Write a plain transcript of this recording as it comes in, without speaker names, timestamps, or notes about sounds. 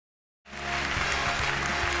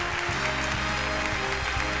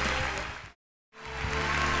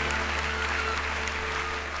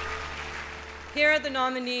Here are the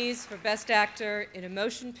nominees for Best Actor in a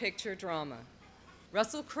Motion Picture Drama.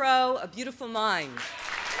 Russell Crowe, A Beautiful Mind.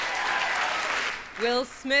 Will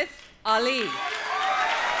Smith, Ali.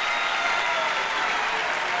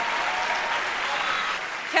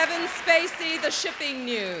 Kevin Spacey, The Shipping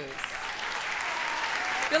News.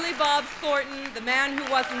 Billy Bob Thornton, The Man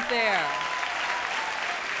Who Wasn't There.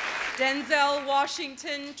 Denzel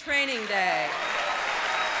Washington, Training Day.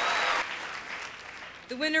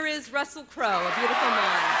 The winner is Russell Crowe, A Beautiful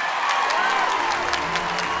Mind.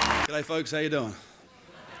 G'day folks, how you doing?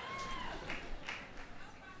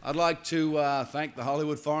 I'd like to thank the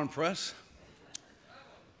Hollywood Foreign Press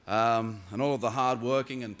and all of the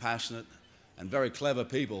hard-working and passionate and very clever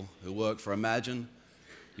people who work for Imagine,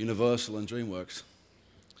 Universal and Dreamworks.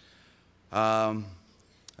 Akiva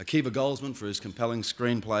Goldsman for his compelling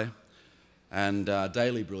screenplay and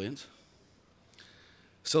daily brilliance.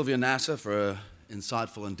 Sylvia Nasser for her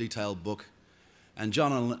insightful and detailed book, and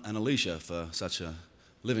John and Alicia for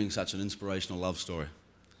living such an inspirational love story.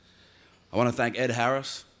 I want to thank Ed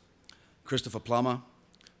Harris, Christopher Plummer,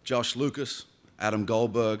 Josh Lucas, Adam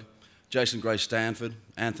Goldberg, Jason Gray Stanford,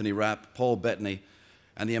 Anthony Rapp, Paul Bettany,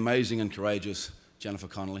 and the amazing and courageous Jennifer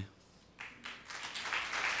Connelly.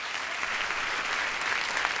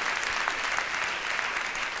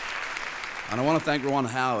 And I want to thank Ron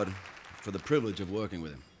Howard for the privilege of working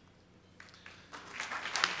with him.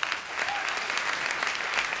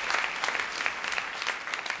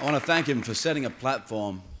 I want to thank him for setting a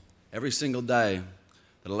platform every single day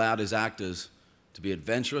that allowed his actors to be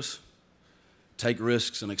adventurous, take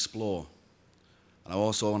risks, and explore. And I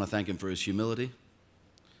also want to thank him for his humility,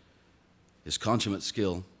 his consummate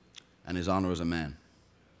skill, and his honor as a man.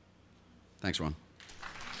 Thanks, Ron.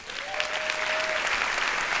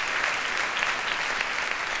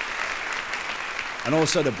 And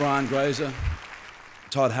also to Brian Grazer,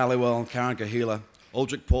 Todd Halliwell, Karen Kahila,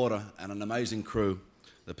 Aldrich Porter, and an amazing crew,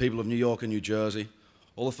 the people of New York and New Jersey,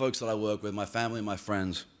 all the folks that I work with, my family and my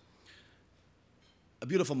friends. A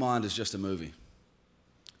Beautiful Mind is just a movie.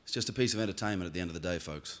 It's just a piece of entertainment at the end of the day,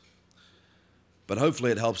 folks. But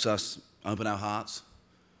hopefully it helps us open our hearts,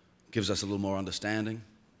 gives us a little more understanding,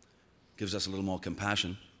 gives us a little more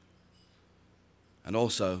compassion, and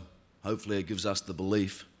also, hopefully it gives us the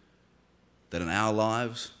belief that in our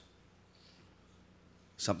lives,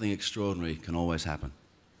 something extraordinary can always happen.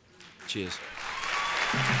 Cheers.